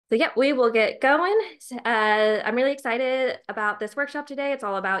So yeah, we will get going. I'm really excited about this workshop today. It's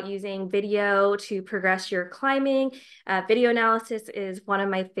all about using video to progress your climbing. Video analysis is one of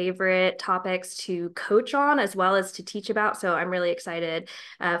my favorite topics to coach on as well as to teach about. So I'm really excited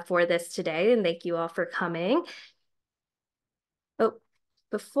for this today, and thank you all for coming. Oh,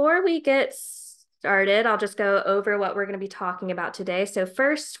 before we get started, I'll just go over what we're going to be talking about today. So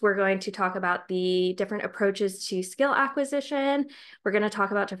first, we're going to talk about the different approaches to skill acquisition. We're going to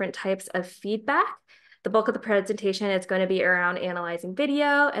talk about different types of feedback. The bulk of the presentation is going to be around analyzing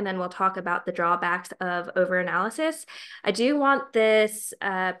video, and then we'll talk about the drawbacks of overanalysis. I do want this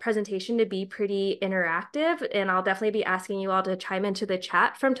presentation to be pretty interactive, and I'll definitely be asking you all to chime into the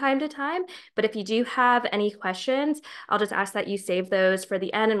chat from time to time. But if you do have any questions, I'll just ask that you save those for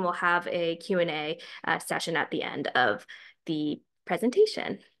the end, and we'll have a Q&A session at the end of the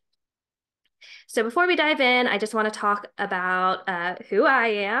presentation. So before we dive in, I just want to talk about who I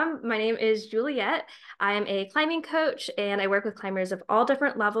am. My name is Juliet. I am a climbing coach, and I work with climbers of all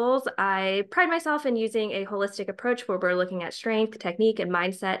different levels. I pride myself in using a holistic approach where we're looking at strength, technique, and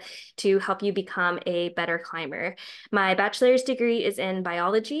mindset to help you become a better climber. My bachelor's degree is in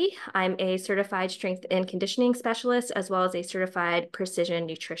biology. I'm a certified strength and conditioning specialist, as well as a certified precision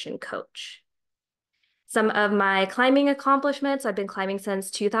nutrition coach. Some of my climbing accomplishments, I've been climbing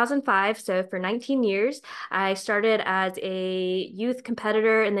since 2005, so for 19 years. I started as a youth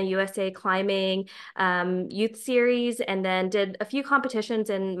competitor in the USA Climbing Youth Series, and then did a few competitions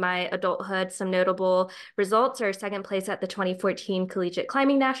in my adulthood. Some notable results are second place at the 2014 Collegiate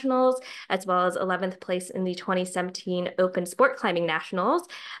Climbing Nationals, as well as 11th place in the 2017 Open Sport Climbing Nationals.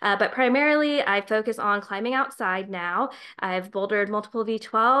 But primarily, I focus on climbing outside now. I've bouldered multiple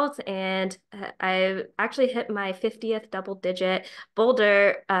V12s, and I've actually hit my 50th double-digit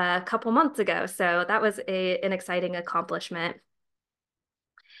boulder a couple months ago. So that was an exciting accomplishment.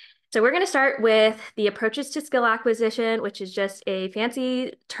 So we're going to start with the approaches to skill acquisition, which is just a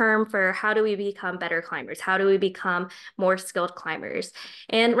fancy term for how do we become better climbers? How do we become more skilled climbers?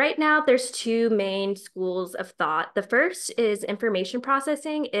 And right now there's two main schools of thought. The first is information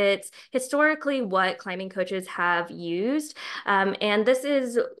processing. It's historically what climbing coaches have used. And this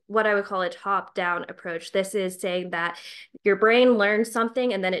is what I would call a top-down approach. This is saying that your brain learns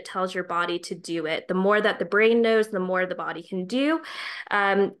something and then it tells your body to do it. The more that the brain knows, the more the body can do.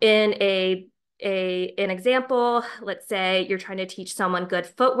 In an example, let's say you're trying to teach someone good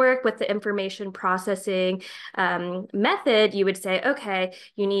footwork with the information processing method, you would say, okay,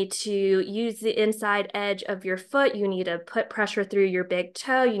 you need to use the inside edge of your foot. You need to put pressure through your big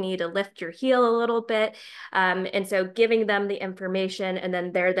toe. You need to lift your heel a little bit. And so giving them the information, and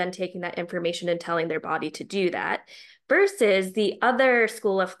then they're then taking that information and telling their body to do that. Versus the other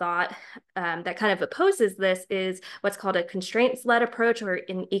school of thought that kind of opposes this is what's called a constraints-led approach, or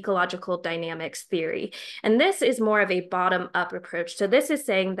an ecological dynamics theory. And this is more of a bottom-up approach. So this is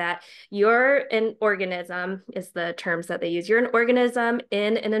saying that you're an organism, is the terms that they use. You're an organism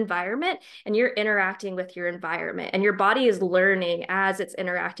in an environment, and you're interacting with your environment. And your body is learning as it's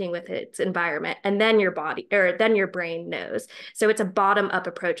interacting with its environment. And then your body, or then your brain knows. So it's a bottom-up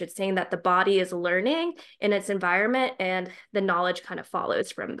approach. It's saying that the body is learning in its environment, and the knowledge kind of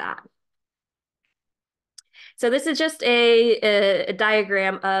follows from that. So this is just a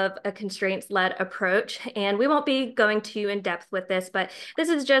diagram of a constraints-led approach, and we won't be going too in depth with this, but this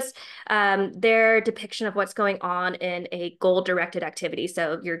is just their depiction of what's going on in a goal-directed activity.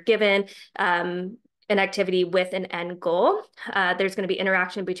 So you're given an activity with an end goal. There's going to be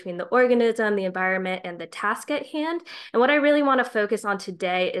interaction between the organism, the environment, and the task at hand. And what I really want to focus on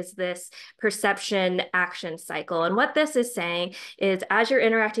today is this perception action cycle. And what this is saying is, as you're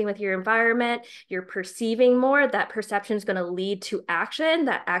interacting with your environment, you're perceiving more. That perception is going to lead to action.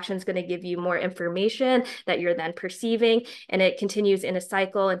 That action is going to give you more information that you're then perceiving. And it continues in a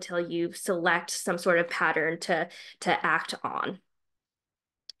cycle until you select some sort of pattern to act on.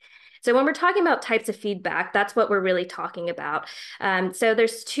 So when we're talking about types of feedback, that's what we're really talking about. So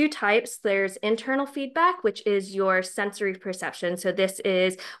there's two types. There's internal feedback, which is your sensory perception. So this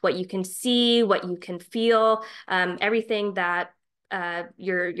is what you can see, what you can feel, everything that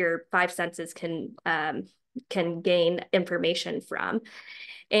your five senses can gain information from.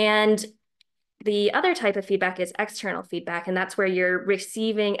 And the other type of feedback is external feedback, and that's where you're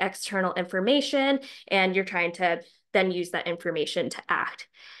receiving external information and you're trying to then use that information to act.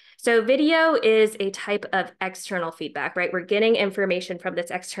 So video is a type of external feedback, right? We're getting information from this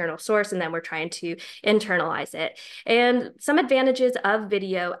external source, and then we're trying to internalize it. And some advantages of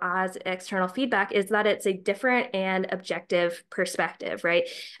video as external feedback is that it's a different and objective perspective, right?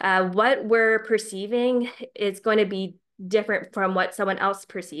 What we're perceiving is going to be different from what someone else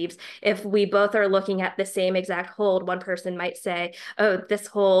perceives. If we both are looking at the same exact hold, one person might say, oh, this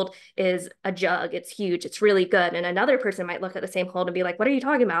hold is a jug, it's huge, it's really good. And another person might look at the same hold and be like, what are you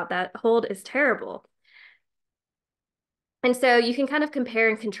talking about? That hold is terrible. And so you can kind of compare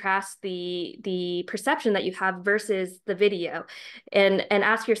and contrast the perception that you have versus the video, and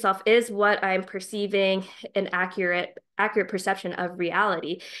ask yourself, is what I'm perceiving an accurate perception of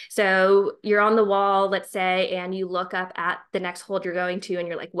reality? So you're on the wall, let's say, and you look up at the next hold you're going to, and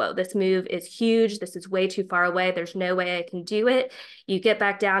you're like, whoa, this move is huge. This is way too far away. There's no way I can do it. You get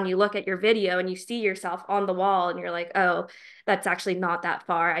back down, you look at your video, and you see yourself on the wall, and you're like, oh, that's actually not that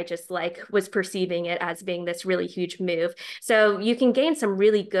far. I just like was perceiving it as being this really huge move. So you can gain some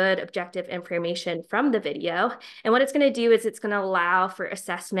really good objective information from the video. And what it's going to do is it's going to allow for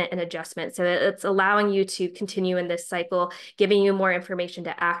assessment and adjustment. So it's allowing you to continue in this cycle, giving you more information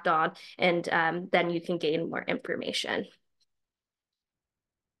to act on, and then you can gain more information.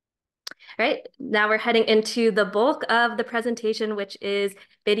 All right, now we're heading into the bulk of the presentation, which is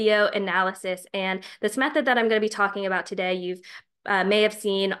video analysis. And this method that I'm going to be talking about today, you've may have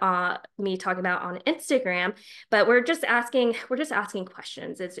seen me talking about on Instagram, but we're just asking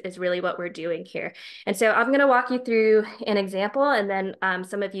questions is really what we're doing here. And so I'm going to walk you through an example, and then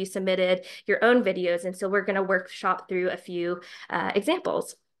some of you submitted your own videos. And so we're going to workshop through a few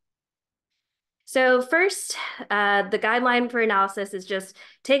examples. So first, the guideline for analysis is just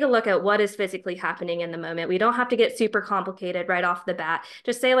take a look at what is physically happening in the moment. We don't have to get super complicated right off the bat.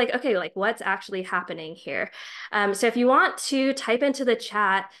 Just say like, okay, like what's actually happening here? So if you want to type into the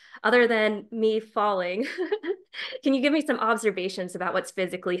chat, other than me falling, can you give me some observations about what's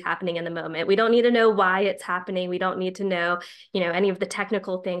physically happening in the moment? We don't need to know why it's happening. We don't need to know, any of the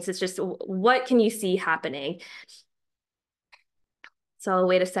technical things. It's just what can you see happening? So I'll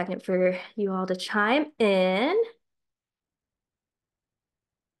wait a second for you all to chime in.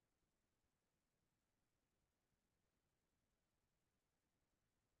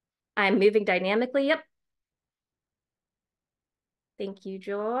 I'm moving dynamically. Yep. Thank you,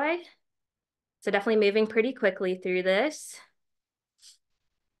 Joy. So definitely moving pretty quickly through this.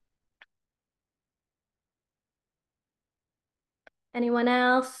 Anyone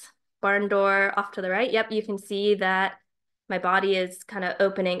else? Barn door off to the right. Yep, you can see that my body is kind of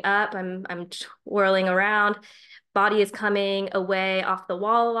opening up. I'm twirling around. Body is coming away off the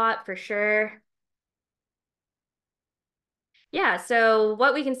wall a lot for sure. Yeah, so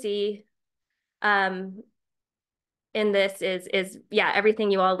what we can see in this is yeah, everything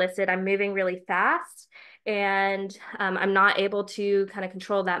you all listed. I'm moving really fast, and I'm not able to kind of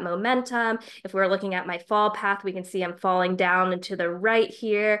control that momentum. If we're looking at my fall path, we can see I'm falling down and to the right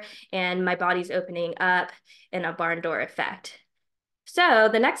here, and my body's opening up in a barn door effect. So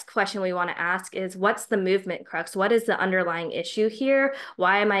the next question we want to ask is, what's the movement crux? What is the underlying issue here?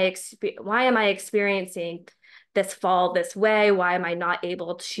 Why am I experiencing this fall this way? Why am I not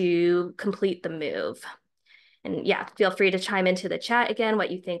able to complete the move? And yeah, feel free to chime into the chat again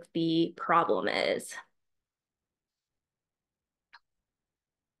what you think the problem is.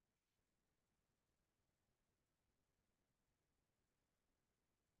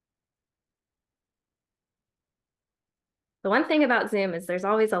 The one thing about Zoom is there's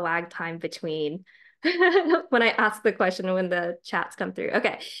always a lag time between when I ask the question and when the chats come through.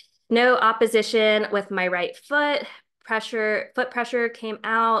 Okay, no opposition with my right foot. Foot pressure came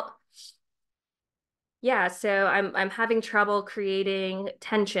out. Yeah, so I'm having trouble creating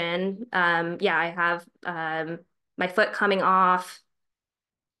tension. Yeah, I have my foot coming off.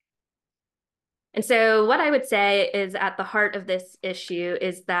 And so what I would say is at the heart of this issue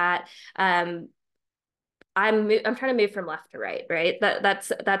is that I'm trying to move from left to right, right?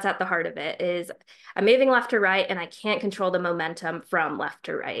 That's at the heart of it, is I'm moving left to right and I can't control the momentum from left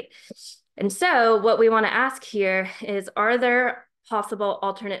to right. And so what we want to ask here is, are there possible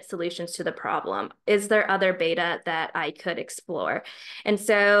alternate solutions to the problem? Is there other beta that I could explore? And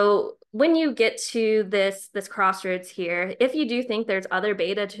so when you get to this crossroads here, if you do think there's other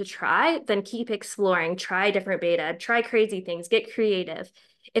beta to try, then keep exploring, try different beta, try crazy things, get creative.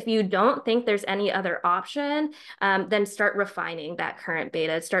 If you don't think there's any other option, then start refining that current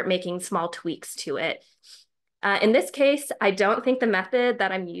beta, start making small tweaks to it. In this case, I don't think the method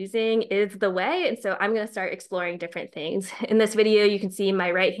that I'm using is the way, and so I'm going to start exploring different things. In this video, you can see my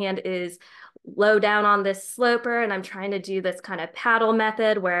right hand is low down on this sloper, and I'm trying to do this kind of paddle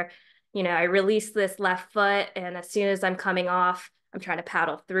method where, I release this left foot, and as soon as I'm coming off, I'm trying to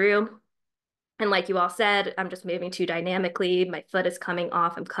paddle through. And like you all said, I'm just moving too dynamically. My foot is coming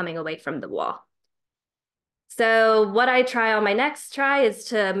off. I'm coming away from the wall. So what I try on my next try is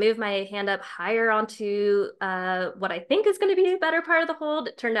to move my hand up higher onto what I think is going to be a better part of the hold.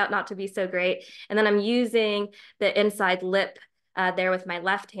 It turned out not to be so great. And then I'm using the inside lip there with my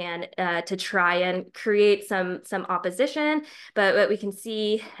left hand to try and create some opposition. But what we can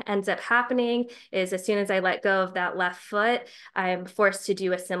see ends up happening is as soon as I let go of that left foot, I'm forced to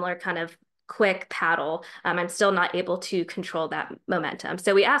do a similar kind of quick paddle. I'm still not able to control that momentum.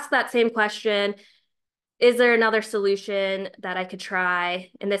 So we ask that same question. Is there another solution that I could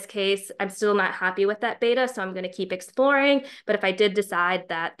try? In this case, I'm still not happy with that beta, so I'm going to keep exploring. But if I did decide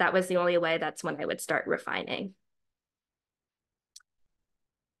that that was the only way, that's when I would start refining.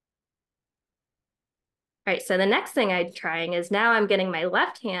 All right, so the next thing I'm trying is now I'm getting my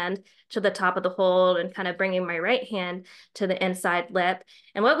left hand to the top of the hold and kind of bringing my right hand to the inside lip.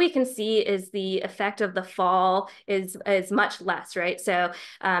 And what we can see is the effect of the fall is much less, right? So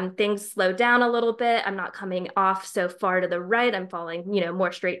things slow down a little bit. I'm not coming off so far to the right. I'm falling,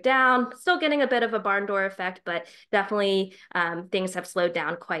 more straight down. Still getting a bit of a barn door effect, but definitely things have slowed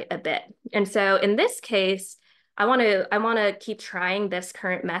down quite a bit. And so in this case, I want to keep trying this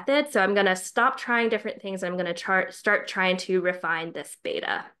current method. So I'm going to stop trying different things. I'm going to start trying to refine this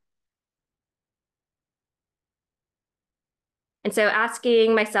beta. And so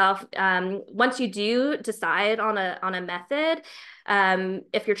asking myself, once you do decide on a method,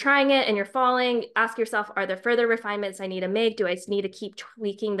 if you're trying it and you're falling, ask yourself, are there further refinements I need to make? Do I need to keep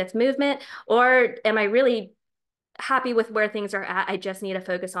tweaking this movement? Or am I really happy with where things are at? I just need to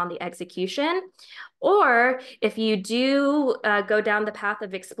focus on the execution. Or if you do go down the path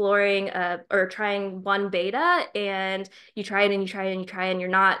of exploring or trying one beta and you try it and you try it and you try it and you're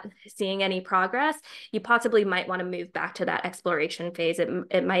not seeing any progress, you possibly might want to move back to that exploration phase.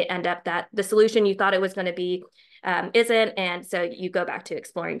 It might end up that the solution you thought it was going to be isn't, and so you go back to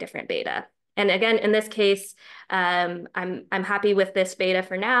exploring different beta. And again, in this case, I'm happy with this beta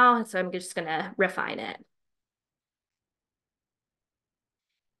for now, so I'm just going to refine it.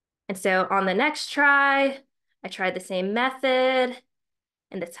 And so on the next try, I tried the same method,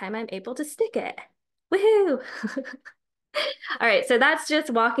 and this time I'm able to stick it. Woohoo! All right, so that's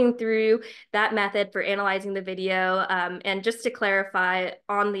just walking through that method for analyzing the video. And just to clarify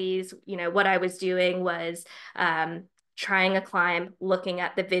on these, what I was doing was trying a climb, looking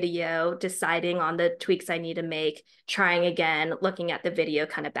at the video, deciding on the tweaks I need to make, trying again, looking at the video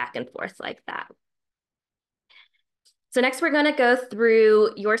kind of back and forth like that. So next we're going to go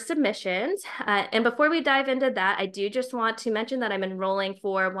through your submissions. And before we dive into that, I do just want to mention that I'm enrolling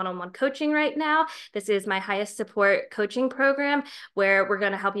for one-on-one coaching right now. This is my highest support coaching program where we're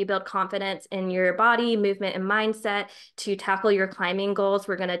going to help you build confidence in your body, movement, and mindset to tackle your climbing goals.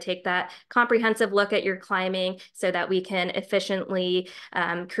 We're going to take that comprehensive look at your climbing so that we can efficiently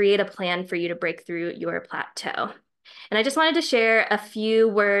create a plan for you to break through your plateau. And I just wanted to share a few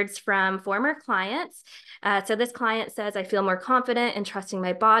words from former clients. So this client says, I feel more confident in trusting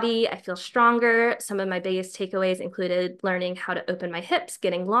my body. I feel stronger. Some of my biggest takeaways included learning how to open my hips,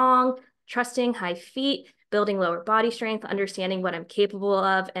 getting long, trusting high feet, building lower body strength, understanding what I'm capable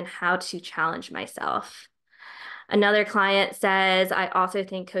of, and how to challenge myself. Another client says, I also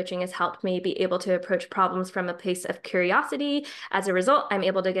think coaching has helped me be able to approach problems from a place of curiosity. As a result, I'm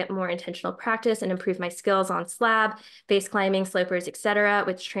able to get more intentional practice and improve my skills on slab, face climbing, slopers, etc.,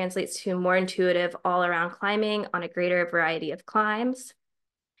 which translates to more intuitive all-around climbing on a greater variety of climbs.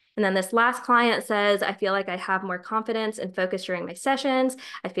 And then this last client says, I feel like I have more confidence and focus during my sessions.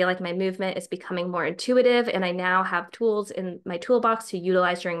 I feel like my movement is becoming more intuitive and I now have tools in my toolbox to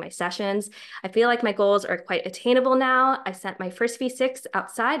utilize during my sessions. I feel like my goals are quite attainable now. I sent my first V6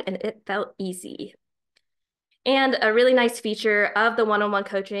 outside and it felt easy. And a really nice feature of the one-on-one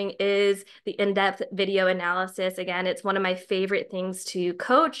coaching is the in-depth video analysis. Again, it's one of my favorite things to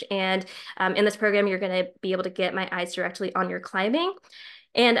coach. And in this program, you're going to be able to get my eyes directly on your climbing.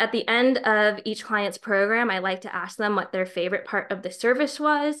 And at the end of each client's program, I like to ask them what their favorite part of the service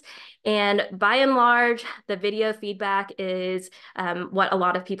was. And by and large, the video feedback is what a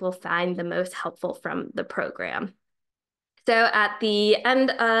lot of people find the most helpful from the program. So at the end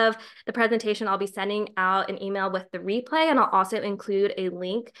of the presentation, I'll be sending out an email with the replay, and I'll also include a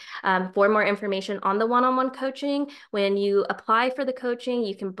link for more information on the one-on-one coaching. When you apply for the coaching,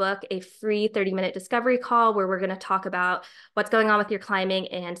 you can book a free 30-minute discovery call where we're going to talk about what's going on with your climbing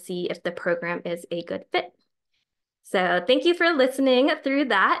and see if the program is a good fit. So thank you for listening through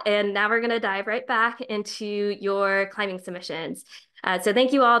that. And now we're going to dive right back into your climbing submissions. So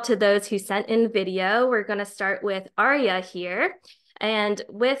thank you all to those who sent in video. We're going to start with Arya here. And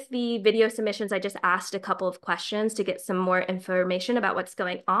with the video submissions, I just asked a couple of questions to get some more information about what's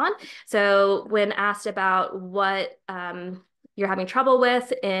going on. So when asked about what you're having trouble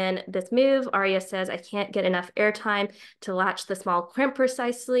with in this move, Aria says, I can't get enough airtime to latch the small crimp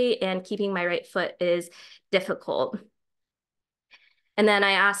precisely, and keeping my right foot is difficult. And then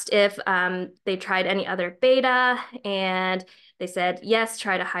I asked if they tried any other beta, and they said, yes,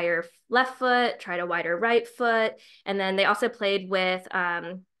 try a higher left foot, try a wider right foot. And then they also played with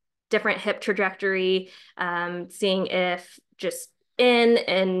different hip trajectory, seeing if just in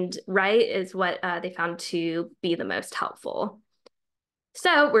and right is what they found to be the most helpful.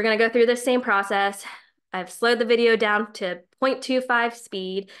 So we're going to go through the same process. I've slowed the video down to 0.25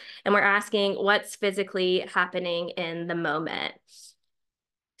 speed, and we're asking what's physically happening in the moment.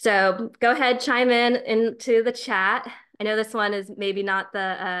 So go ahead, chime in into the chat. I know this one is maybe not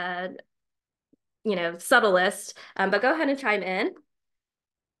the subtlest, but go ahead and chime in.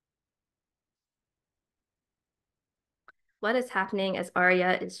 What is happening as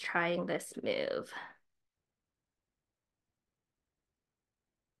Arya is trying this move?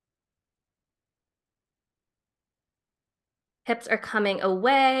 Hips are coming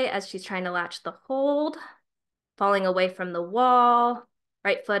away as she's trying to latch the hold, falling away from the wall.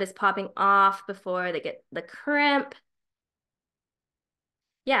 Right foot is popping off before they get the crimp.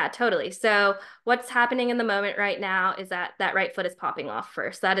 Yeah, totally. So what's happening in the moment right now is that right foot is popping off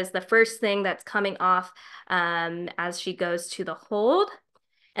first. That is the first thing that's coming off as she goes to the hold.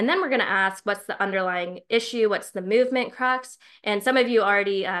 And then we're going to ask, what's the underlying issue? What's the movement crux? And some of you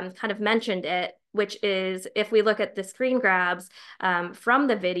already kind of mentioned it, which is if we look at the screen grabs from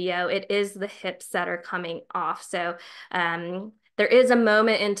the video, it is the hips that are coming off. So there is a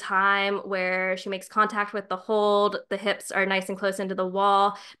moment in time where she makes contact with the hold, the hips are nice and close into the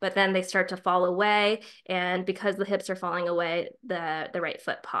wall, but then they start to fall away. And because the hips are falling away, the right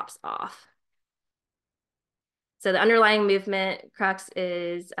foot pops off. So the underlying movement crux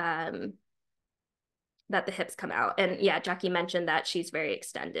is that the hips come out. And yeah, Jackie mentioned that she's very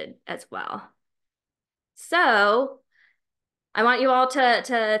extended as well. So I want you all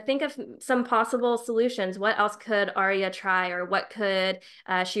to think of some possible solutions. What else could Arya try, or what could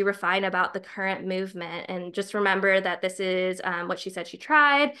she refine about the current movement? And just remember that this is what she said she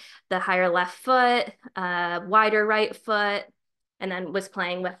tried: the higher left foot, wider right foot, and then was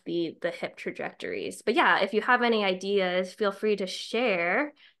playing with the hip trajectories. But yeah, if you have any ideas, feel free to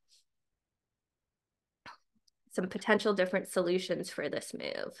share some potential different solutions for this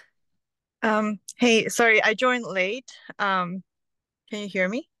move. Hey, sorry, I joined late. Can you hear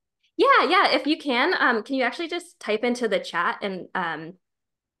me? Yeah, if you can you actually just type into the chat and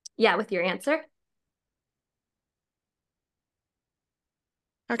yeah, with your answer?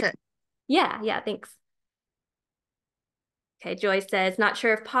 Okay. Yeah, thanks. Okay, Joy says, not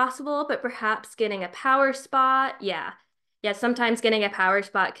sure if possible, but perhaps getting a power spot. Yeah, sometimes getting a power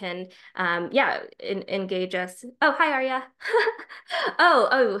spot can, engage us. Oh, hi, Arya.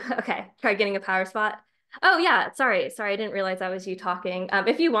 Okay. Try getting a power spot. Oh, yeah, sorry, I didn't realize that was you talking.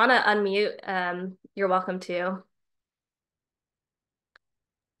 If you want to unmute, you're welcome to.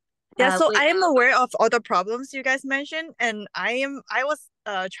 Yeah, so Wait. I am aware of all the problems you guys mentioned, and I was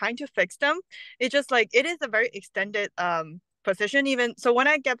trying to fix them. It's just like it is a very extended position even. So when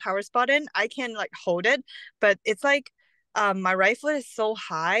I get power spot in, I can like hold it, but it's like my right foot is so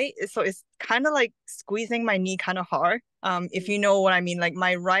high, so it's kind of like squeezing my knee kind of hard. If you know what I mean, like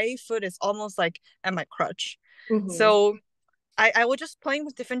my right foot is almost like at my crutch. Mm-hmm. So I was just playing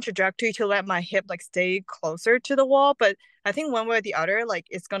with different trajectory to let my hip like stay closer to the wall, but I think one way or the other, like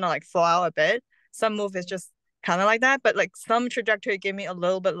it's gonna like fall out a bit. Some move is just kind of like that, but like some trajectory give me a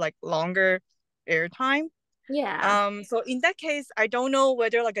little bit like longer air time. Yeah. So in that case, I don't know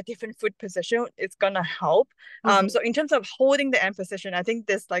whether like a different foot position is gonna help. Mm-hmm. So in terms of holding the end position, I think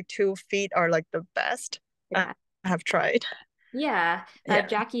this like 2 feet are like the best Yeah. I have tried. Yeah. Yeah.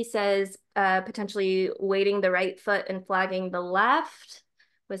 Jackie says potentially weighting the right foot and flagging the left.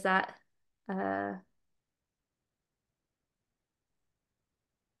 Was that uh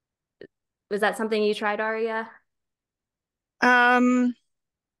something you tried, Aria? Um,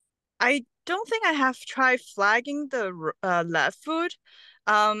 I don't think I have tried flagging the left foot.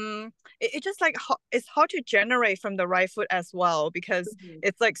 It just like it's hard to generate from the right foot as well because Mhm.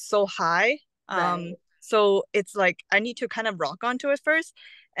 it's like so high. Right. So it's like I need to kind of rock onto it first,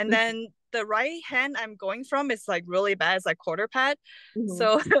 and Mhm. then the right hand I'm going from is like really bad. It's like quarter pad, Mhm.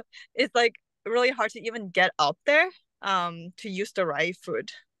 so it's like really hard to even get up there. To use the right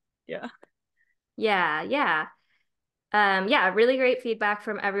foot. Yeah. Yeah. Yeah, really great feedback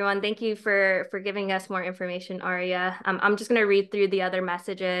from everyone. Thank you for giving us more information, Aria. I'm just going to read through the other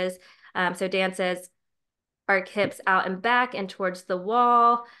messages. So Dan says, arc hips out and back and towards the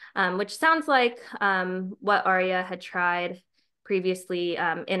wall, which sounds like what Aria had tried previously,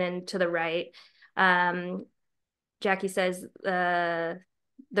 in and to the right. Um, Jackie says the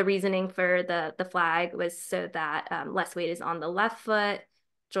reasoning for the flag was so that less weight is on the left foot.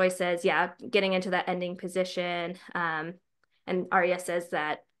 Joy says, yeah, getting into that ending position. And Arya says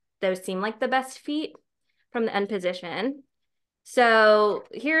that those seem like the best feet from the end position. So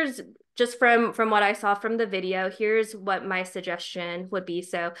here's just from what I saw from the video, here's what my suggestion would be.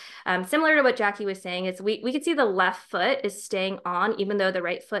 So similar to what Jackie was saying is we could see the left foot is staying on even though the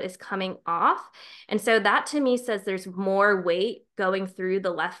right foot is coming off. And so that to me says there's more weight going through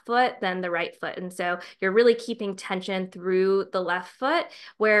the left foot than the right foot. And so you're really keeping tension through the left foot,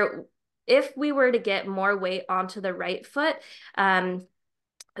 where if we were to get more weight onto the right foot,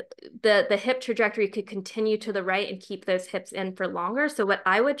 the hip trajectory could continue to the right and keep those hips in for longer. So what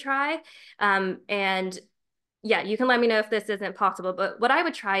I would try, and yeah, you can let me know if this isn't possible, but what I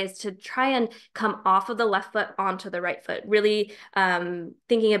would try is to try and come off of the left foot onto the right foot, really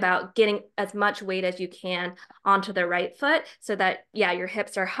thinking about getting as much weight as you can onto the right foot so that, yeah, your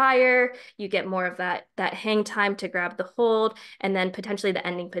hips are higher, you get more of that hang time to grab the hold, and then potentially the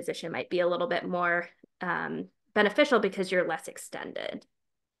ending position might be a little bit more beneficial because you're less extended.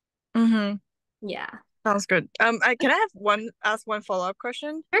 Mm-hmm. Yeah. Sounds good. Can I have ask one follow-up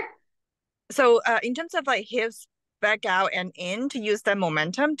question? Sure. So, in terms of like hips back out and in to use that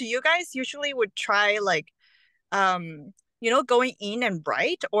momentum, do you guys usually would try like, going in and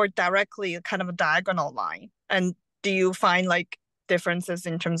right or directly kind of a diagonal line? And do you find like differences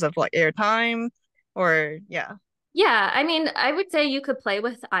in terms of like airtime or yeah? Yeah, I mean, I would say you could play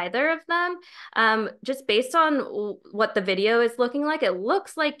with either of them. Just based on what the video is looking like, it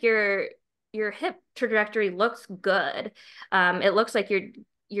looks like your hip trajectory looks good. It looks like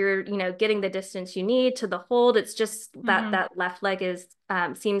you're getting the distance you need to the hold. It's just that Mm-hmm. that left leg is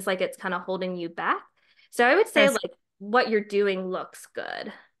seems like it's kind of holding you back. So I would I say see. like what you're doing looks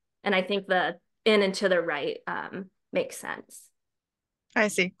good, and I think the in and to the right makes sense. I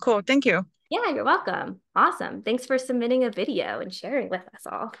see. Cool. Thank you. Yeah, you're welcome. Awesome. Thanks for submitting a video and sharing with us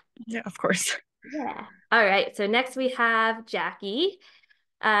all. Yeah, of course. Yeah. All right. So next we have Jackie.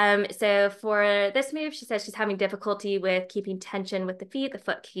 So for this move, she says she's having difficulty with keeping tension with the feet. The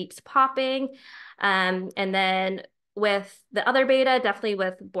foot keeps popping. And then with the other beta, definitely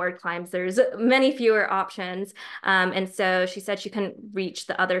with board climbs, there's many fewer options. And so she said she couldn't reach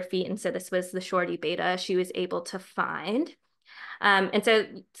the other feet. And so this was the shorty beta she was able to find. And so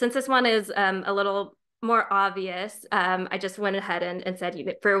since this one is a little more obvious, I just went ahead and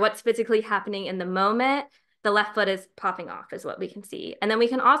said, for what's physically happening in the moment, the left foot is popping off is what we can see. And then we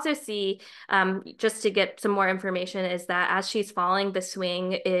can also see, just to get some more information, is that as she's falling, the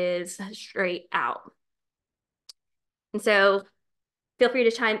swing is straight out. And so feel free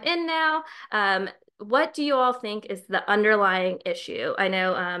to chime in now. What do you all think is the underlying issue? I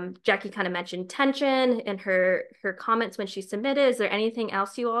know Jackie kind of mentioned tension in her comments when she submitted. Is there anything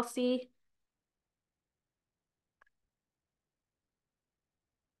else you all see?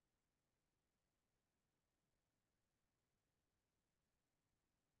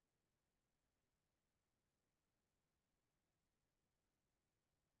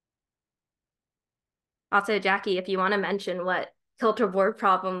 Also, Jackie, if you want to mention what tilt or board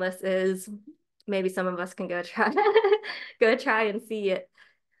problem this is, maybe some of us can go try go try and see it.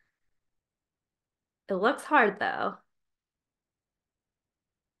 It looks hard though.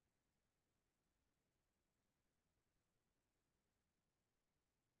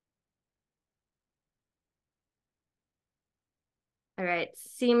 All right,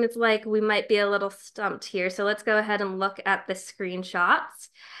 seems like we might be a little stumped here. So let's go ahead and look at the screenshots.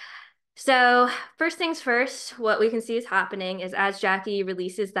 So first things first, what we can see is happening is as Jackie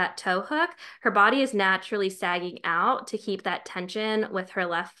releases that toe hook, her body is naturally sagging out to keep that tension with her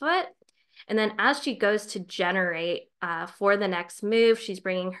left foot. And then as she goes to generate for the next move, she's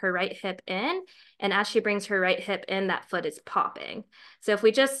bringing her right hip in. And as she brings her right hip in, that foot is popping. So if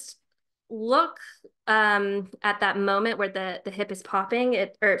we just look at that moment where the hip is popping,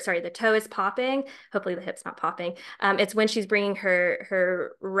 the toe is popping. Hopefully the hip's not popping. It's when she's bringing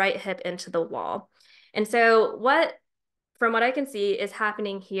her right hip into the wall. And so from what I can see is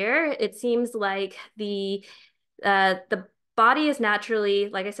happening here, it seems like the body is naturally,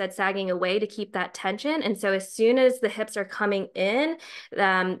 like I said, sagging away to keep that tension. And so as soon as the hips are coming in,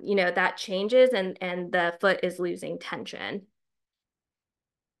 that changes and the foot is losing tension.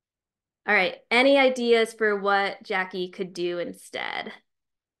 All right. Any ideas for what Jackie could do instead?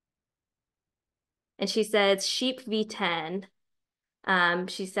 And she says sheep V10.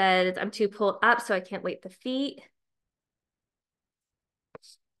 She says I'm too pulled up, so I can't weight the feet.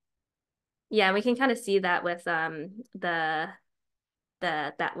 Yeah, we can kind of see that with the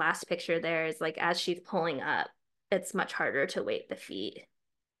that last picture there is like as she's pulling up, it's much harder to weight the feet.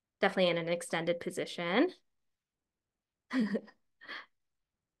 Definitely in an extended position.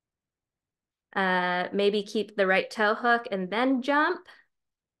 Maybe keep the right toe hook and then jump.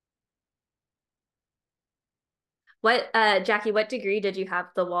 What, Jackie, what degree did you have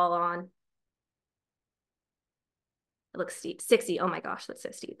the wall on? It looks steep. 60. Oh my gosh, that's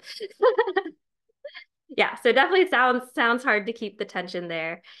so steep. Yeah, so definitely sounds hard to keep the tension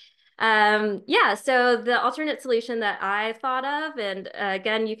there. Yeah, so the alternate solution that I thought of, and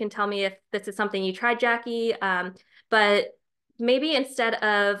again, you can tell me if this is something you tried, Jackie, but maybe instead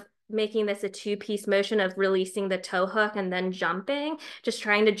of making this a two-piece motion of releasing the toe hook and then jumping, just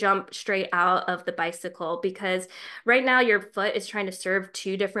trying to jump straight out of the bicycle, because right now your foot is trying to serve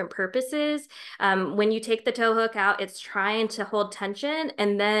two different purposes. When you take the toe hook out, it's trying to hold tension,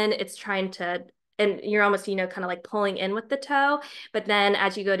 and then it's trying to, and you're almost, kind of like pulling in with the toe. But then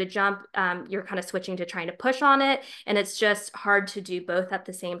as you go to jump, you're kind of switching to trying to push on it. And it's just hard to do both at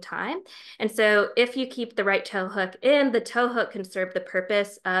the same time. And so if you keep the right toe hook in, the toe hook can serve the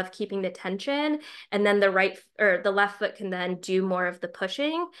purpose of keeping the tension. And then the right or the left foot can then do more of the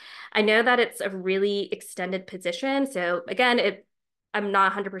pushing. I know that it's a really extended position. So again, I'm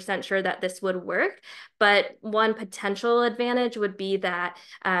not 100% sure that this would work, but one potential advantage would be that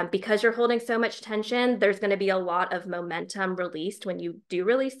because you're holding so much tension, there's going to be a lot of momentum released when you do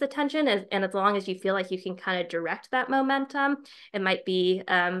release the tension. And as long as you feel like you can kind of direct that momentum, it might be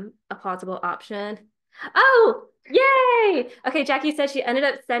a plausible option. Oh, yay! Okay, Jackie said she ended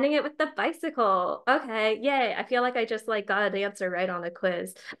up sending it with the bicycle. Okay, yay. I feel like I just like got an answer right on a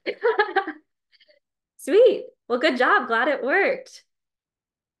quiz. Sweet. Well, good job. Glad it worked.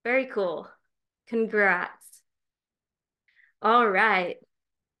 Very cool. Congrats. All right.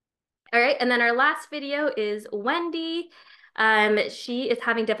 All right. And then our last video is Wendy. She is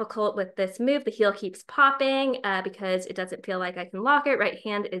having difficult with this move. The heel keeps popping because it doesn't feel like I can lock it. Right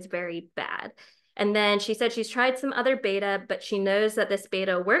hand is very bad. And then she said she's tried some other beta, but she knows that this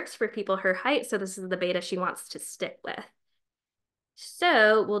beta works for people her height. So this is the beta she wants to stick with.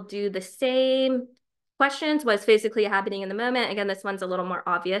 So we'll do the same questions. What's physically happening in the moment? Again, this one's a little more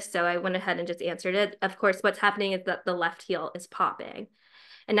obvious, so I went ahead and just answered it. Of course, what's happening is that the left heel is popping.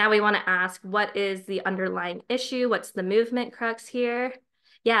 And now we want to ask, what is the underlying issue? What's the movement crux here?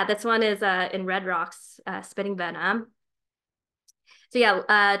 Yeah, this one is in Red Rocks, spitting venom. So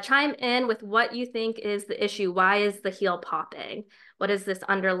yeah, chime in with what you think is the issue. Why is the heel popping? What is this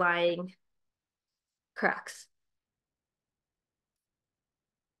underlying crux?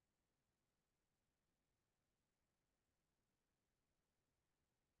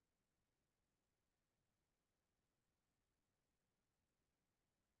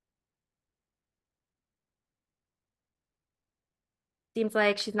 Seems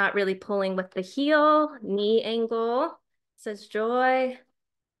like she's not really pulling with the heel. Knee angle, says Joy.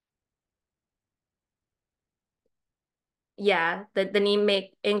 Yeah, the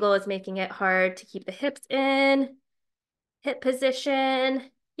knee angle is making it hard to keep the hips in. Hip position.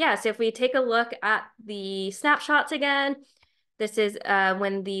 Yeah, so if we take a look at the snapshots again, this is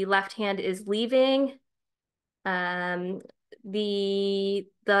when the left hand is leaving. Um, the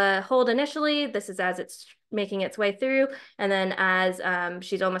hold initially, this is as it's making its way through, and then as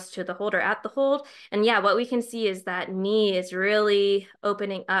she's almost to the hold or at the hold. And yeah, what we can see is that knee is really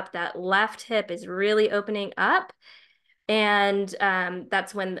opening up, that left hip is really opening up, and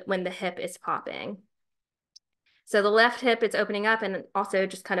that's when the hip is popping. So the left hip is opening up and also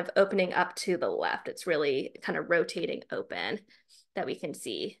just kind of opening up to the left. It's really kind of rotating open that we can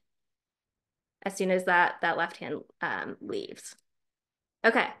see as soon as that left hand leaves.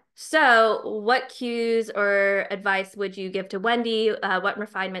 Okay, so what cues or advice would you give to Wendy? What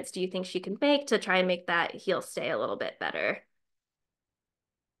refinements do you think she can make to try and make that heel stay a little bit better?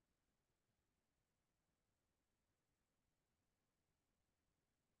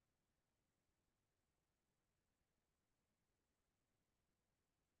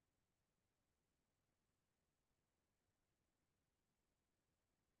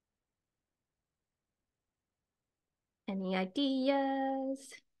 Any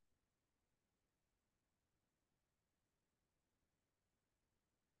ideas?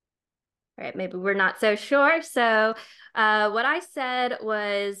 All right, maybe we're not so sure. So what I said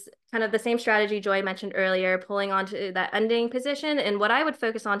was kind of the same strategy Joy mentioned earlier, pulling onto that ending position. And what I would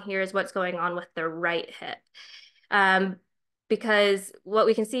focus on here is what's going on with the right hip. Um, because what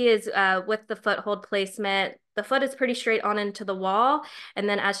we can see is with the foothold placement, the foot is pretty straight on into the wall. And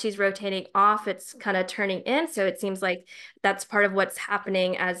then as she's rotating off, it's kind of turning in. So it seems like that's part of what's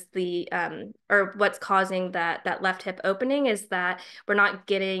happening as or what's causing that left hip opening is that we're not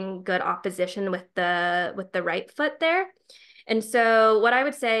getting good opposition with the right foot there. And so what I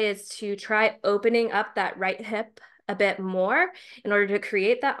would say is to try opening up that right hip a bit more in order to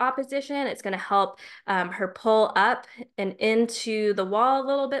create that opposition. It's going to help her pull up and into the wall a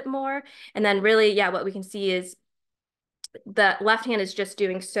little bit more. And then really, yeah, what we can see is the left hand is just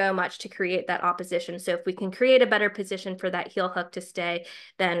doing so much to create that opposition. So if we can create a better position for that heel hook to stay,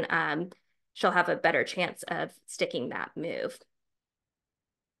 then she'll have a better chance of sticking that move.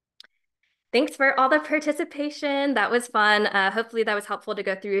 Thanks for all the participation. That was fun. Hopefully that was helpful to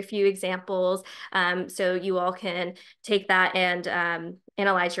go through a few examples so you all can take that and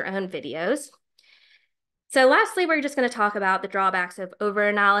analyze your own videos. So lastly, we're just going to talk about the drawbacks of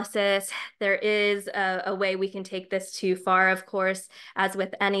overanalysis. There is a way we can take this too far, of course, as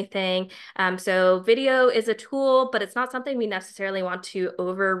with anything. So video is a tool, but it's not something we necessarily want to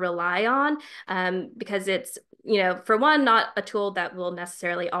over rely on because it's, for one, not a tool that will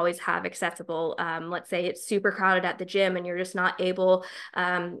necessarily always have accessible. Let's say it's super crowded at the gym and you're just not able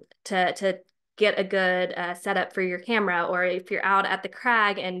to get a good setup for your camera, or if you're out at the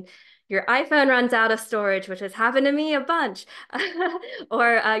crag and your iPhone runs out of storage, which has happened to me a bunch,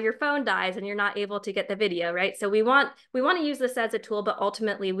 or your phone dies and you're not able to get the video, right? So we want to use this as a tool, but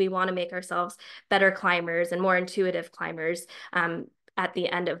ultimately we want to make ourselves better climbers and more intuitive climbers at the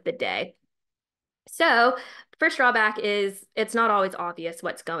end of the day. So first drawback is it's not always obvious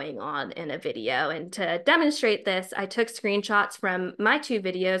what's going on in a video. And to demonstrate this, I took screenshots from my two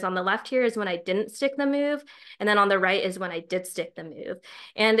videos. On the left here is when I didn't stick the move, and then on the right is when I did stick the move.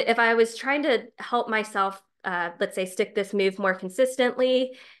 And if I was trying to help myself, let's say, stick this move more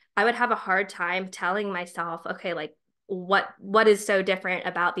consistently, I would have a hard time telling myself, okay, like what is so different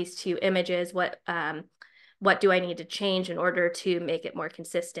about these two images? What do I need to change in order to make it more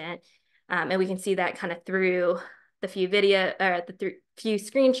consistent? And we can see that kind of through the few few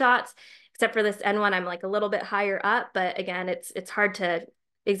screenshots, except for this end one, I'm like a little bit higher up, but again, it's hard to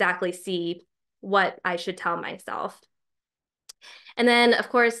exactly see what I should tell myself. And then of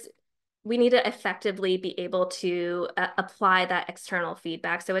course, we need to effectively be able to apply that external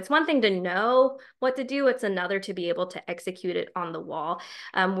feedback. So it's one thing to know what to do. It's another to be able to execute it on the wall.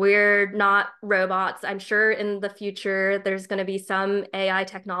 We're not robots. I'm sure in the future, there's going to be some AI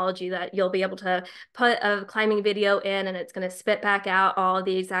technology that you'll be able to put a climbing video in and it's going to spit back out all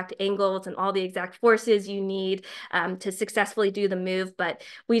the exact angles and all the exact forces you need to successfully do the move. But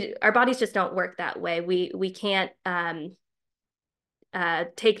our bodies just don't work that way. We can't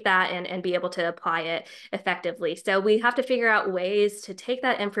take that and be able to apply it effectively. So we have to figure out ways to take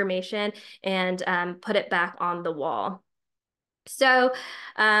that information and put it back on the wall. So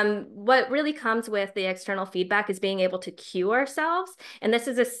what really comes with the external feedback is being able to cue ourselves. And this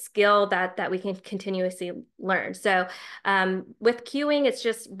is a skill that we can continuously learn. So with cueing, it's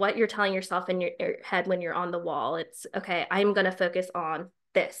just what you're telling yourself in your head when you're on the wall. It's, okay, I'm going to focus on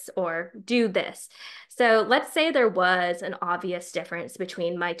this or do this. So let's say there was an obvious difference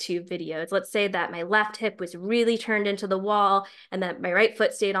between my two videos. Let's say that my left hip was really turned into the wall and that my right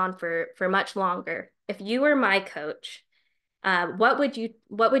foot stayed on for much longer. If you were my coach, what would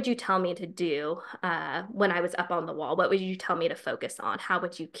you tell me to do when I was up on the wall? What would you tell me to focus on? How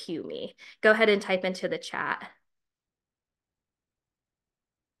would you cue me? Go ahead and type into the chat.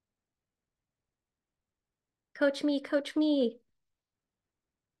 Coach me, coach me.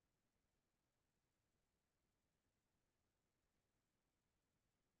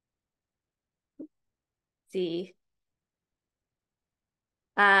 See.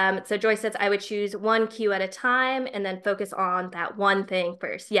 So Joyce says, I would choose one cue at a time and then focus on that one thing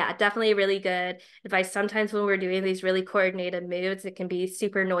first. Yeah, definitely really good advice. Sometimes when we're doing these really coordinated moves, it can be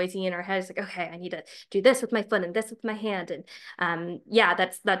super noisy in our heads. Like, okay, I need to do this with my foot and this with my hand. And yeah,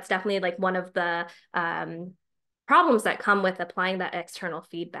 that's definitely like one of the problems that come with applying that external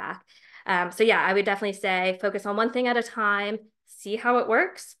feedback. So yeah, I would definitely say focus on one thing at a time, see how it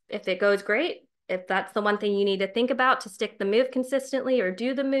works. If it goes great, if that's the one thing you need to think about to stick the move consistently or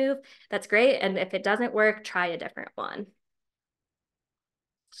do the move, that's great. And if it doesn't work, try a different one.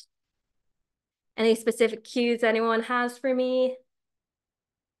 Any specific cues anyone has for me?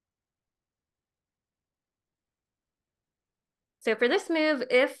 So for this move,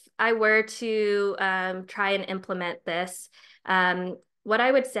 if I were to try and implement this, what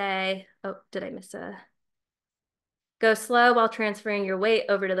I would say, oh, did I miss a? Go slow while transferring your weight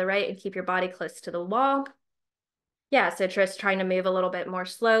over to the right and keep your body close to the wall. Yeah, so just trying to move a little bit more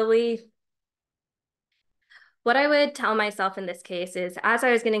slowly. What I would tell myself in this case is as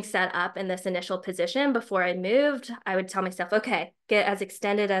I was getting set up in this initial position before I moved, I would tell myself, okay, get as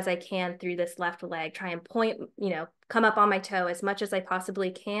extended as I can through this left leg, try and point, come up on my toe as much as I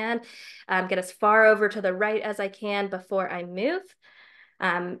possibly can, get as far over to the right as I can before I move.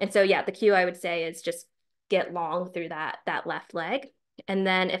 And so, yeah, the cue I would say is just get long through that left leg. And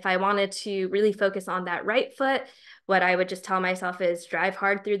then if I wanted to really focus on that right foot, what I would just tell myself is drive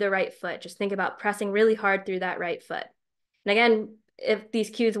hard through the right foot. Just think about pressing really hard through that right foot. And again, if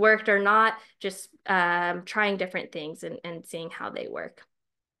these cues worked or not, just trying different things and seeing how they work.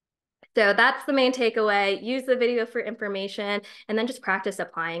 So that's the main takeaway. Use the video for information and then just practice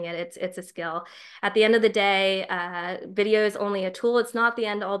applying it. It's a skill. At the end of the day, video is only a tool. It's not the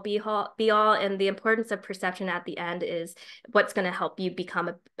end all be all. And the importance of perception at the end is what's going to help you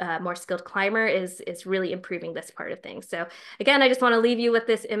become a more skilled climber is really improving this part of things. So again, I just want to leave you with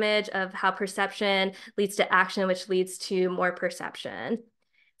this image of how perception leads to action, which leads to more perception.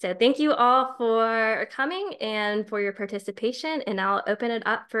 So thank you all for coming and for your participation, and I'll open it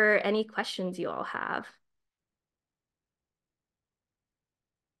up for any questions you all have.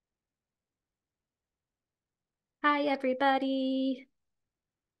 Hi, everybody.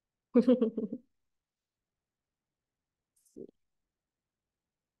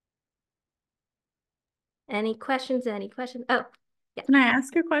 Any questions? Any questions? Oh, yeah. Can I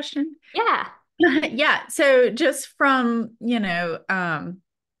ask a question? Yeah. Yeah. So just from,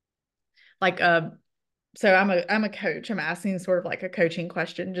 like so I'm a coach. I'm asking sort of like a coaching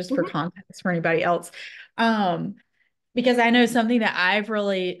question just for Mhm. context for anybody else. Um, because I know something that I've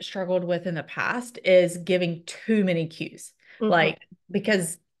really struggled with in the past is giving too many cues. Mhm. Like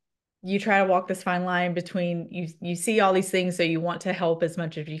because you try to walk this fine line between you see all these things, so you want to help as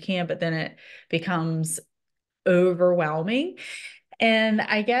much as you can, but then it becomes overwhelming. And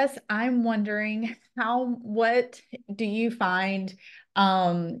I guess I'm wondering what do you find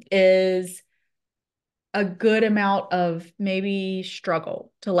is a good amount of maybe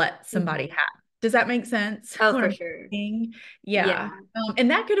struggle to let somebody Mhm. have? Does that make sense? Oh, What for I'm sure. saying? Yeah. Yeah.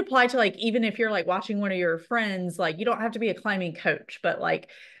 And that could apply to like, even if you're like watching one of your friends, like you don't have to be a climbing coach, but like,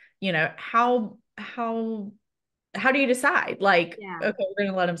 how do you decide? Like, Yeah. okay, we're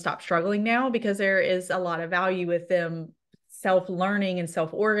going to let them stop struggling now because there is a lot of value with them self-learning and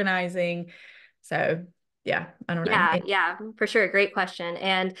self-organizing. So, yeah, I don't know. Yeah, yeah, for sure. Great question.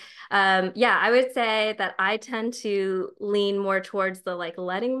 And yeah, I would say that I tend to lean more towards the like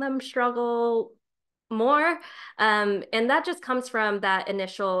letting them struggle more. And that just comes from that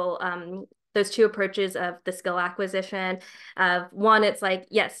initial those two approaches of the skill acquisition. Of one, it's like,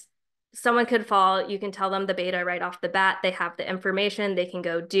 yes, someone could fall. You can tell them the beta right off the bat. They have the information, they can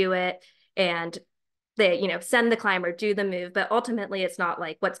go do it. And they send the climber, do the move, but ultimately it's not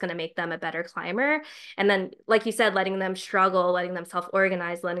like what's going to make them a better climber. And then like you said, letting them struggle, letting them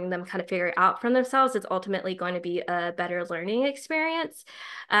self-organize, letting them kind of figure it out for themselves is ultimately going to be a better learning experience.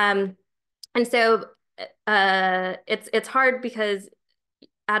 And so it's hard because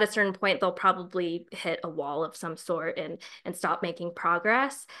at a certain point they'll probably hit a wall of some sort and stop making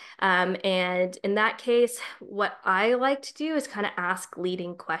progress. And in that case, what I like to do is kind of ask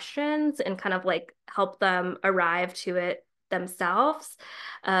leading questions and kind of like help them arrive to it themselves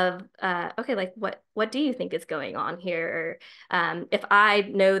of okay, like what do you think is going on here? Or if I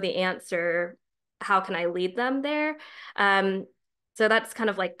know the answer, how can I lead them there? So that's kind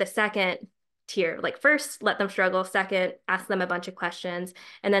of like the second tier. Like first, let them struggle. Second, ask them a bunch of questions.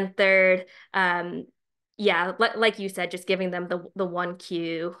 And then third, yeah, like you said, just giving them the one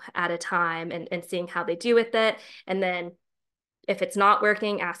cue at a time and seeing how they do with it. And then if it's not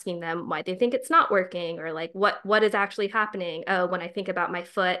working, asking them why they think it's not working or like what is actually happening. Oh, when I think about my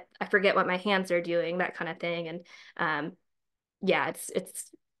foot, I forget what my hands are doing, that kind of thing. And yeah,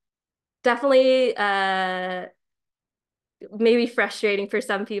 it's definitely maybe frustrating for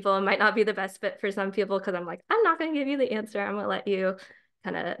some people. It might not be the best fit for some people because I'm like, I'm not going to give you the answer. I'm going to let you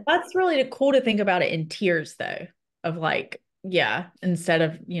kind of. That's really cool to think about it in tiers, though, of like, yeah, instead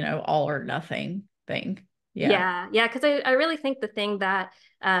of, all or nothing thing. Yeah. Yeah, yeah, because I really think the thing that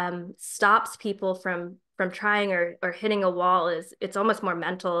stops people from trying or hitting a wall is it's almost more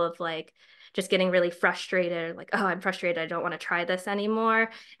mental of like just getting really frustrated, like, oh, I'm frustrated, I don't want to try this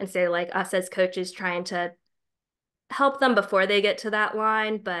anymore. And so like us as coaches trying to help them before they get to that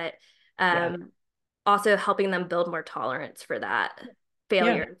line. But Yeah. um also helping them build more tolerance for that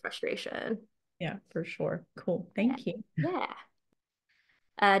failure Yeah. and frustration. Yeah, for sure. Cool. Yeah. Thank you. Yeah.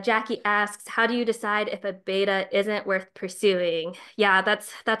 Jackie asks, how do you decide if a beta isn't worth pursuing? Yeah,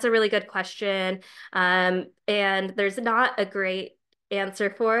 that's a really good question. And there's not a great answer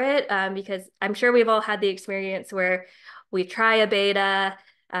for it, because I'm sure we've all had the experience where we try a beta,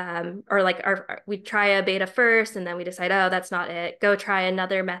 or like we try a beta first and then we decide, oh, that's not it. Go try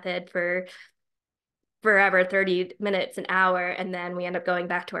another method for forever, 30 minutes, an hour, and then we end up going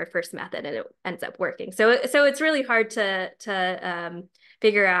back to our first method and it ends up working. So it's really hard to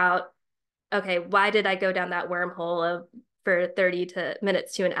figure out, okay, why did I go down that wormhole of for 30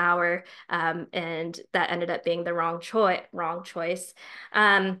 minutes to an hour, and that ended up being the wrong choice.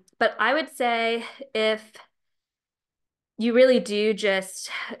 But I would say if you really do just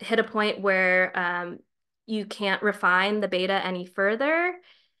hit a point where you can't refine the beta any further,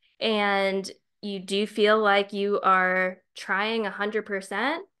 and you do feel like you are trying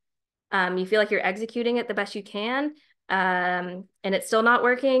 100%, you feel like you're executing it the best you can, and it's still not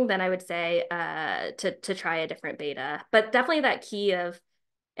working, then I would say to try a different beta. But definitely that key of,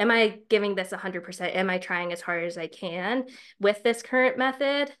 am I giving this 100%? Am I trying as hard as I can with this current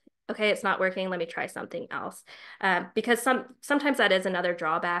method? Okay, it's not working. Let me try something else. Because sometimes that is another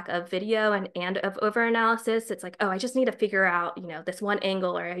drawback of video and of over-analysis. It's like, oh, I just need to figure out, this one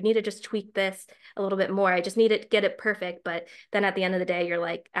angle, or I need to just tweak this a little bit more. I just need to get it perfect. But then at the end of the day, you're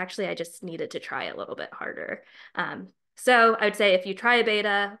like, actually, I just needed to try a little bit harder. So I would say if you try a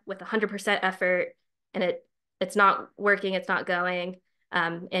beta with 100% effort and it's not working, it's not going,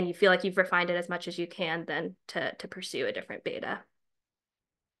 and you feel like you've refined it as much as you can, then to pursue a different beta.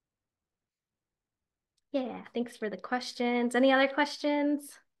 Yeah, thanks for the questions. Any other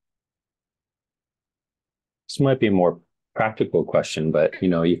questions? This might be a more practical question, but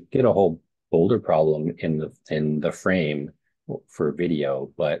you get a whole boulder problem in the frame for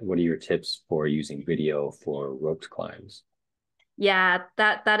video. But what are your tips for using video for ropes climbs? Yeah,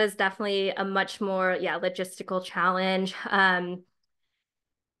 that is definitely a much more logistical challenge.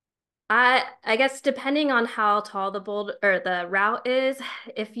 I guess depending on how tall the boulder or the route is,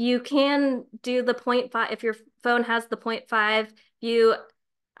 if you can do the 0.5, if your phone has the 0.5 view,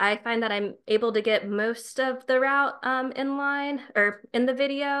 I find that I'm able to get most of the route in line or in the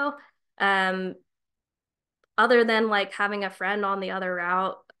video. Um, Other than like having a friend on the other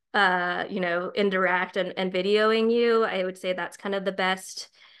route, indirect and videoing you, I would say that's kind of the best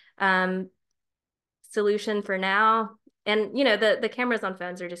um solution for now. And the cameras on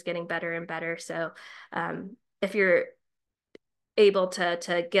phones are just getting better and better. So if you're able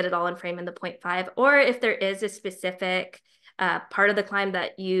to get it all in frame in the 0.5, or if there is a specific part of the climb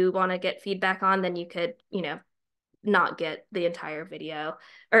that you want to get feedback on, then you could, not get the entire video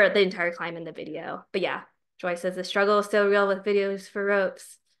or the entire climb in the video. But yeah, Joy says the struggle is so real with videos for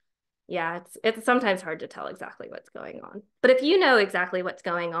ropes. Yeah, it's sometimes hard to tell exactly what's going on. But if you know exactly what's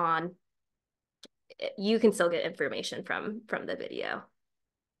going on, you can still get information from the video.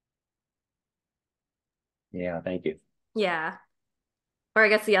 Yeah, thank you. Yeah. Or I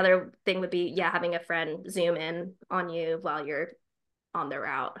guess the other thing would be, having a friend zoom in on you while you're on the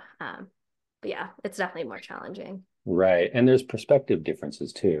route. But yeah, it's definitely more challenging. Right. And there's perspective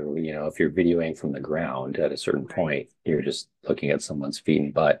differences too. If you're videoing from the ground at a certain point, you're just looking at someone's feet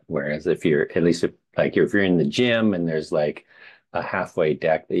and butt. Whereas if you're, at least if you're in the gym and there's like a halfway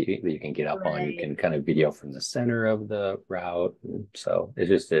deck that you can get up on, you can kind of video from the center of the route. So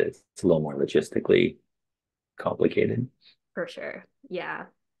it's a little more logistically complicated. For sure. Yeah.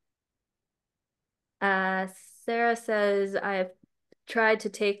 Sarah says, I've tried to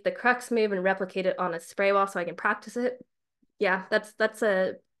take the crux move and replicate it on a spray wall so I can practice it. Yeah, that's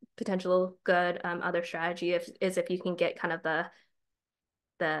a potential good other strategy if you can get kind of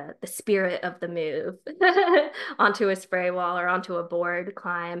the spirit of the move onto a spray wall or onto a board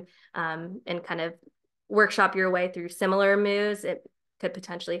climb, and kind of workshop your way through similar moves. It could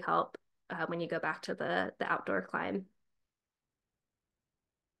potentially help when you go back to the outdoor climb.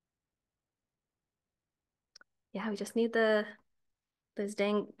 Yeah, we just need those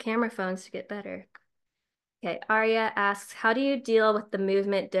dang camera phones to get better. Okay, Arya asks, how do you deal with the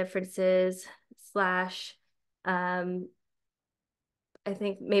movement differences slash, I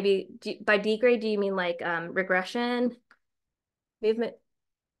think maybe by degrade, do you mean like regression, movement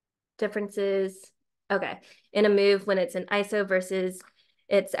differences? Okay, in a move when it's an ISO versus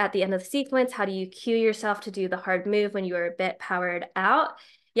it's at the end of the sequence, how do you cue yourself to do the hard move when you are a bit powered out?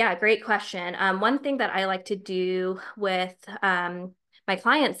 Yeah, great question. One thing that I like to do with my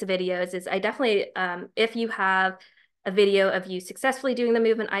clients' videos is I definitely, if you have a video of you successfully doing the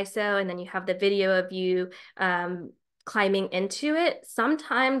move in ISO, and then you have the video of you climbing into it.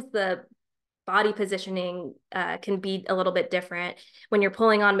 Sometimes the body positioning can be a little bit different. When you're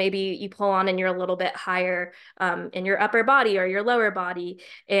pulling on, maybe you pull on and you're a little bit higher in your upper body or your lower body,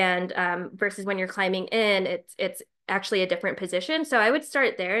 and versus when you're climbing in, it's actually a different position. So I would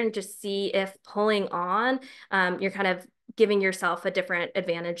start there and just see if pulling on, you're kind of giving yourself a different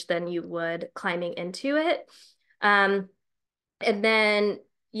advantage than you would climbing into it. And then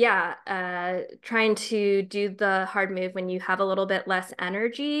trying to do the hard move when you have a little bit less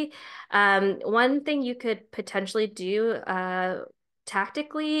energy. One thing you could potentially do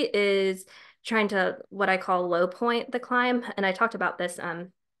tactically is trying to what I call low point the climb. And I talked about this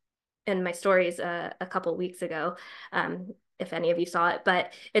in my stories a couple weeks ago, if any of you saw it,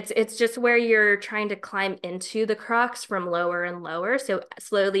 but it's just where you're trying to climb into the crux from lower and lower. So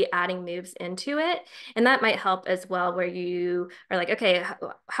slowly adding moves into it. And that might help as well, where you are like, okay,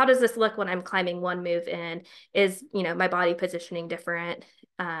 how does this look when I'm climbing one move in? Is, my body positioning different,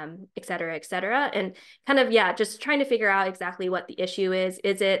 et cetera, et cetera. And kind of, just trying to figure out exactly what the issue is.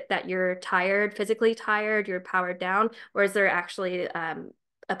 Is it that you're tired, physically tired, you're powered down, or is there actually a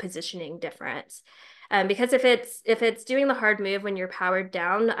positioning difference? Because if it's doing the hard move when you're powered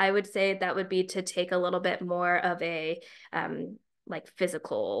down, I would say that would be to take a little bit more of a like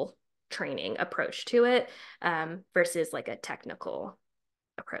physical training approach to it versus like a technical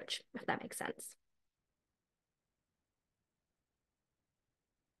approach, if that makes sense.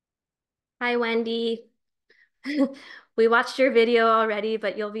 Hi, Wendy. We watched your video already,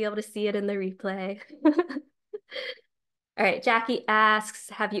 but you'll be able to see it in the replay. All right, Jackie asks,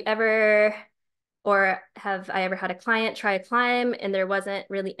 have I ever had a client try a climb and there wasn't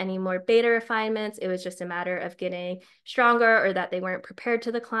really any more beta refinements? It was just a matter of getting stronger or that they weren't prepared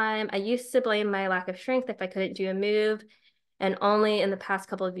to the climb. I used to blame my lack of strength if I couldn't do a move. And only in the past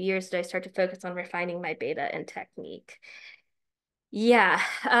couple of years did I start to focus on refining my beta and technique. Yeah.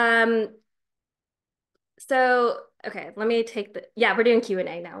 So, okay, let me take we're doing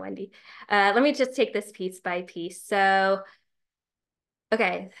Q&A now, Wendy. Let me just take this piece by piece. So,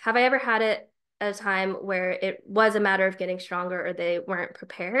 okay, have I ever had it at a time where it was a matter of getting stronger or they weren't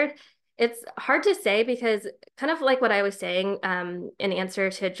prepared? It's hard to say because kind of like what I was saying in answer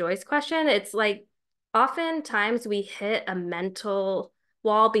to Joy's question, it's like oftentimes we hit a mental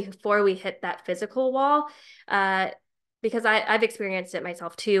wall before we hit that physical wall. Because I've experienced it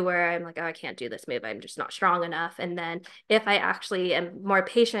myself too, where I'm like, oh, I can't do this move. I'm just not strong enough. And then if I actually am more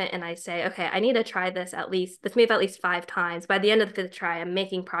patient and I say, okay, I need to try this move at least 5 times. By the end of the 5th try, I'm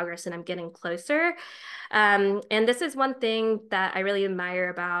making progress and I'm getting closer. And this is one thing that I really admire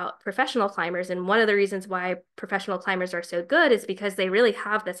about professional climbers. And one of the reasons why professional climbers are so good is because they really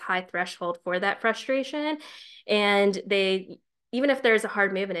have this high threshold for that frustration. And even if there's a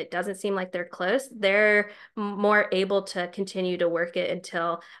hard move and it doesn't seem like they're close, they're more able to continue to work it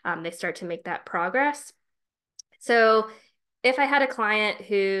until they start to make that progress. So if I had a client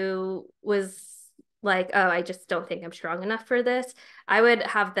who was like, oh, I just don't think I'm strong enough for this, I would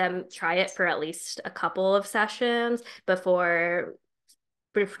have them try it for at least a couple of sessions before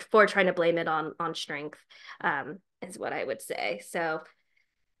trying to blame it on strength, is what I would say. So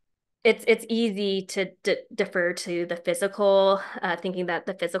it's easy to defer to the physical, thinking that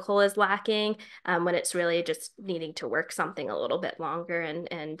the physical is lacking when it's really just needing to work something a little bit longer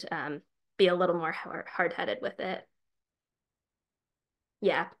and be a little more hard-headed with it.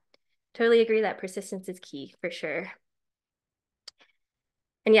 Yeah, totally agree that persistence is key for sure.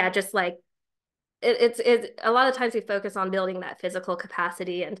 And yeah, just like it's a lot of times we focus on building that physical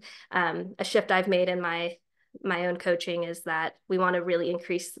capacity, and a shift I've made in my own coaching is that we want to really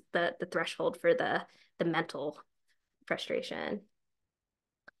increase the threshold for the mental frustration.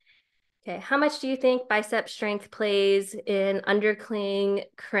 Okay, how much do you think bicep strength plays in undercling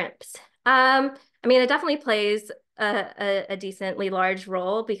crimps? I mean, it definitely plays a decently large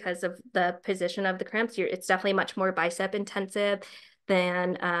role because of the position of the crimps. It's definitely much more bicep intensive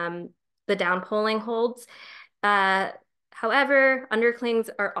than the down pulling holds. However, underclings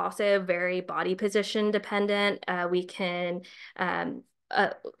are also very body position dependent. The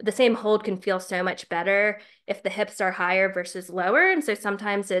same hold can feel so much better if the hips are higher versus lower. And so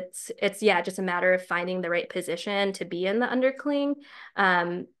sometimes it's just a matter of finding the right position to be in the undercling.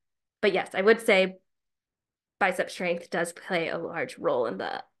 But yes, I would say bicep strength does play a large role in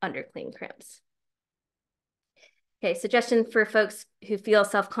the undercling crimps. Okay, suggestion for folks who feel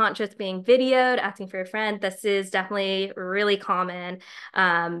self-conscious being videoed, asking for a friend. This is definitely really common.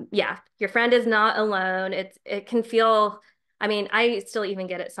 Yeah, your friend is not alone. It can feel I mean, I still even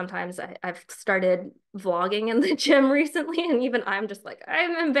get it sometimes. I've started vlogging in the gym recently, and even I'm just like,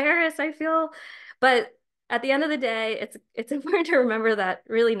 I'm embarrassed, I feel. But at the end of the day, it's important to remember that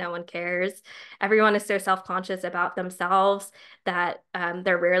really no one cares. Everyone is so self-conscious about themselves that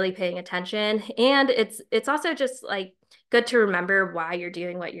they're rarely paying attention. And it's also just like good to remember why you're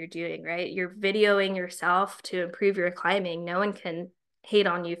doing what you're doing, right? You're videoing yourself to improve your climbing. No one can hate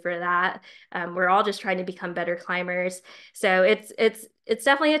on you for that. We're all just trying to become better climbers. So it's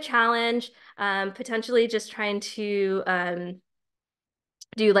definitely a challenge. Potentially just trying to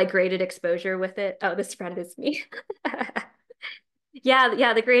do like graded exposure with it. Oh, this friend is me.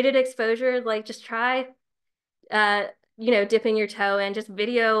 Yeah, the graded exposure, like just try uh, dipping your toe in, just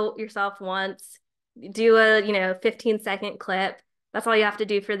video yourself once, do a, 15-second clip. That's all you have to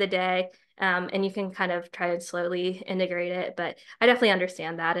do for the day. And you can kind of try to slowly integrate it. But I definitely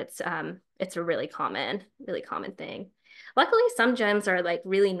understand that it's a really common thing. Luckily, some gyms are like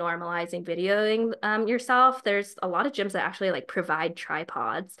really normalizing videoing yourself. There's a lot of gyms that actually like provide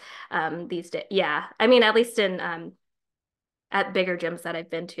tripods these days. Yeah, I mean, at least in at bigger gyms that I've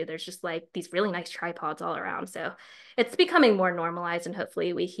been to, there's just like these really nice tripods all around. So it's becoming more normalized, and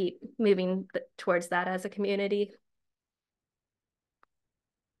hopefully we keep moving towards that as a community.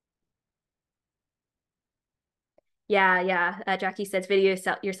 Yeah. Jackie says video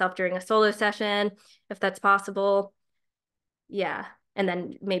yourself during a solo session, if that's possible. Yeah. And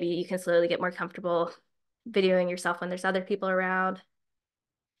then maybe you can slowly get more comfortable videoing yourself when there's other people around.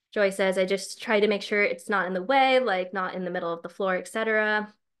 Joy says, I just try to make sure it's not in the way, like not in the middle of the floor,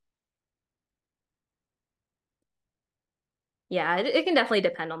 etc. Yeah, it can definitely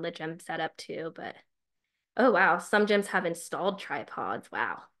depend on the gym setup too, but oh wow, some gyms have installed tripods.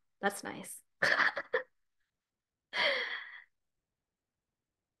 Wow, that's nice.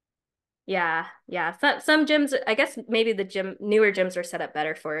 Yeah. Some gyms, I guess maybe the newer gyms are set up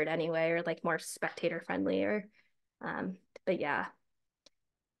better for it anyway, or like more spectator friendly, or but yeah,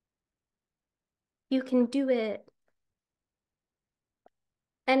 you can do it.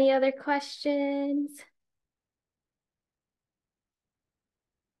 Any other questions?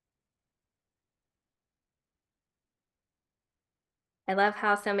 I love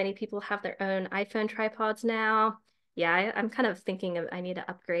how so many people have their own iPhone tripods now. Yeah, I'm kind of thinking of I need to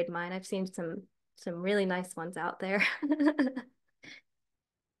upgrade mine. I've seen some really nice ones out there.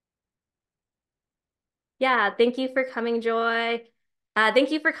 Yeah, thank you for coming, Joy.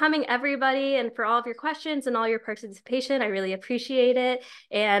 Thank you for coming, everybody, and for all of your questions and all your participation. I really appreciate it.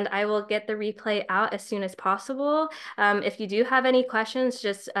 And I will get the replay out as soon as possible. If you do have any questions,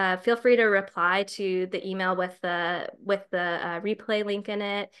 just feel free to reply to the email with the replay link in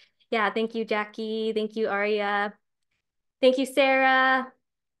it. Yeah, thank you, Jackie. Thank you, Aria. Thank you, Sarah.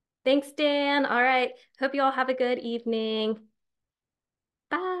 Thanks, Dan. All right. Hope you all have a good evening.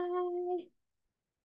 Bye.